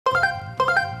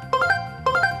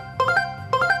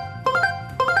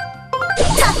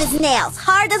as nails,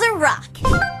 hard as a rock.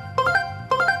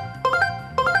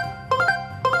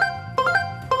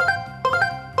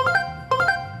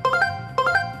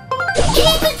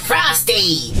 Keep it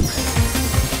frosty!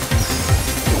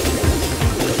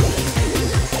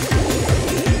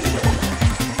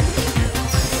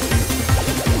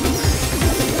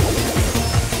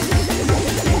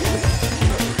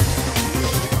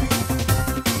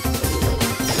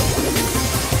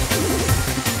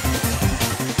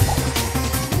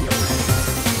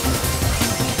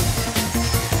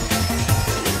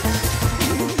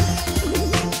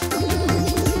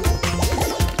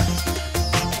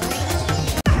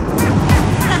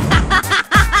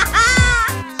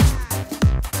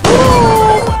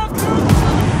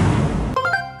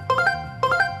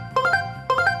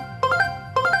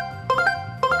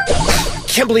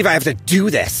 I can't believe I have to do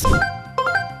this.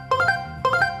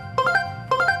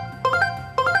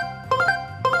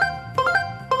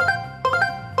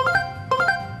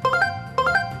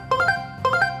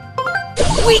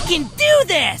 We can do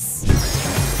this!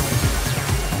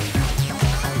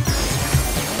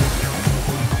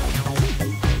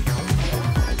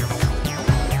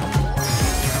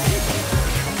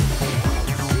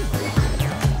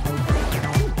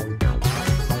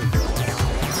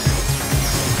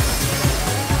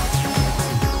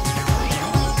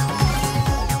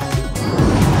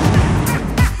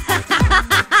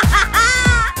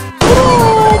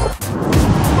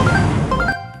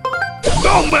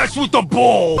 Don't mess with the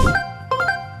ball!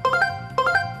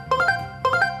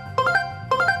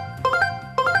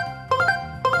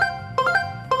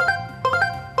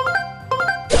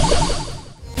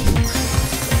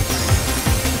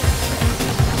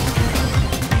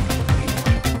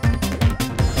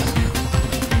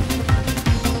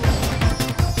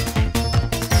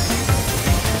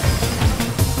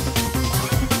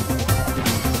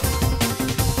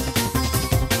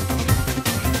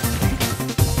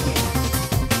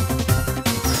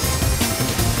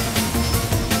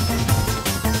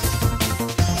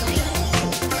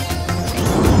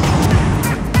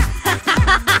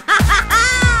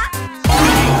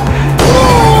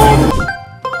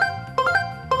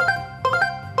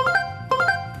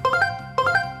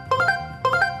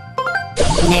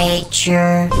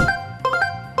 Nature.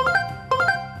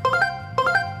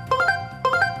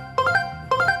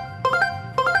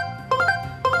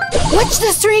 Watch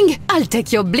the string! I'll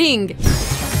take your bling!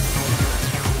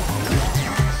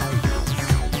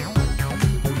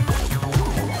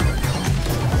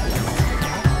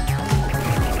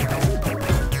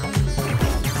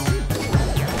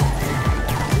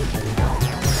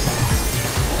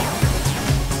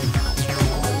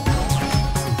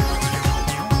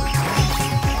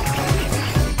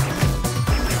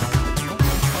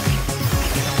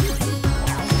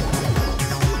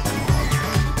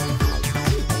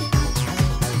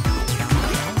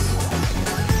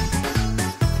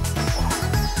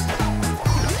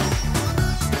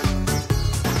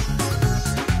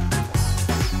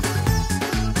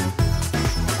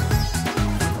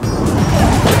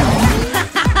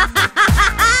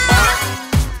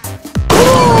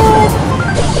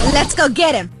 Let's go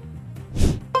get him.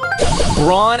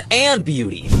 Brawn and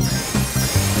beauty.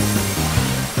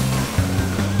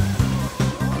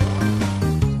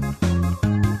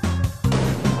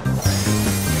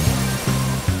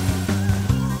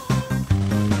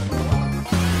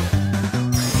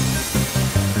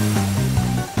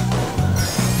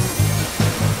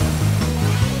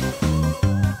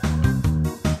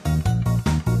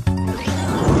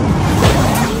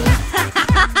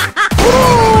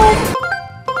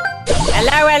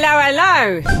 Hello, hello,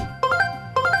 hello!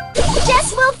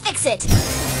 Jess will fix it.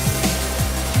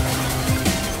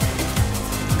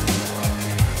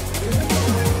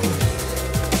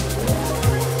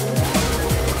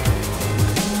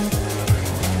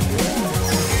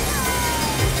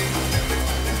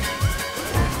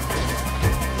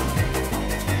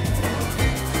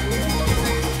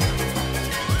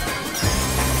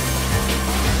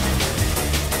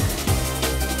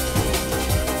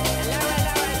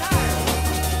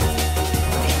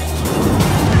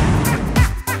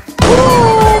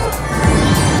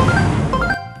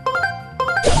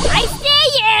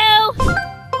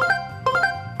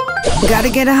 Gotta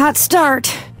get a hot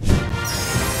start.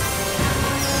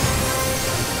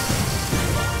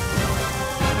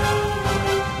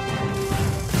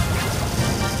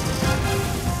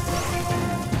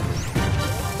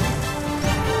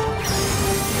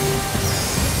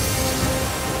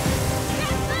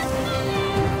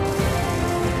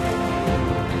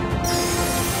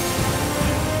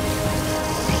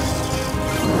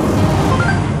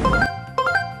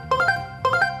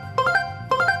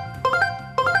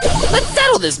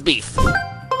 this beef.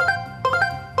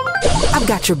 I've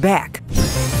got your back.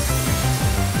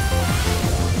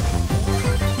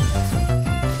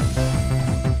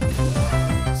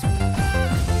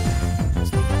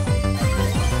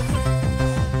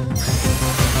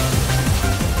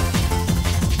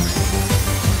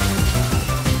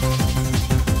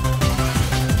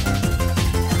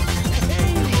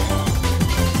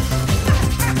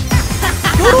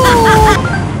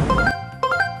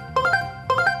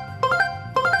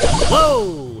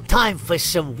 Whoa! Time for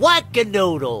some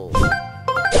whack-a-noodle.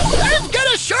 I've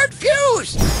got a short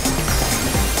fuse.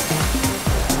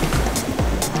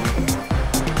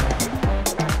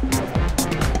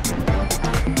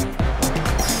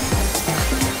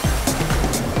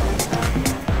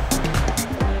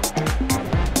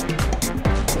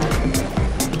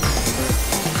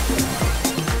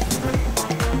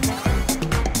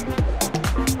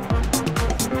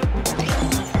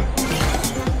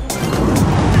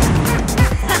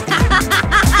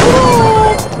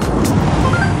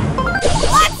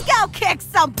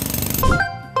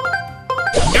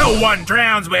 No one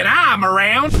drowns when I'm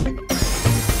around.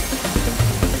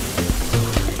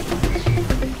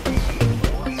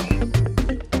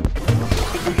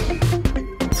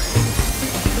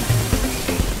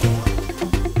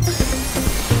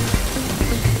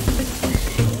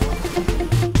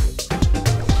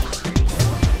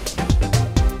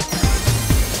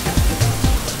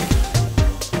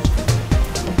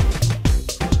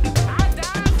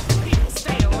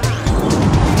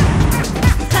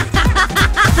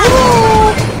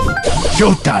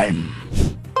 Showtime!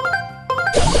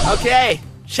 Okay,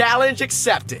 challenge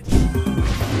accepted.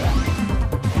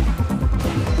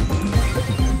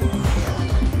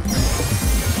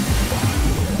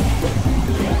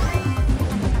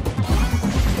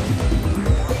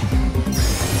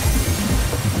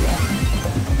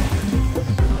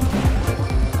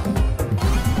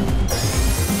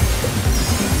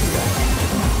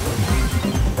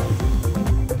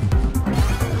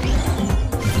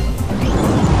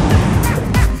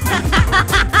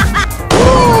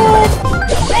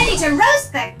 Ready to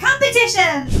roast the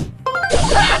competition!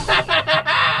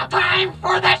 Time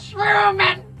for the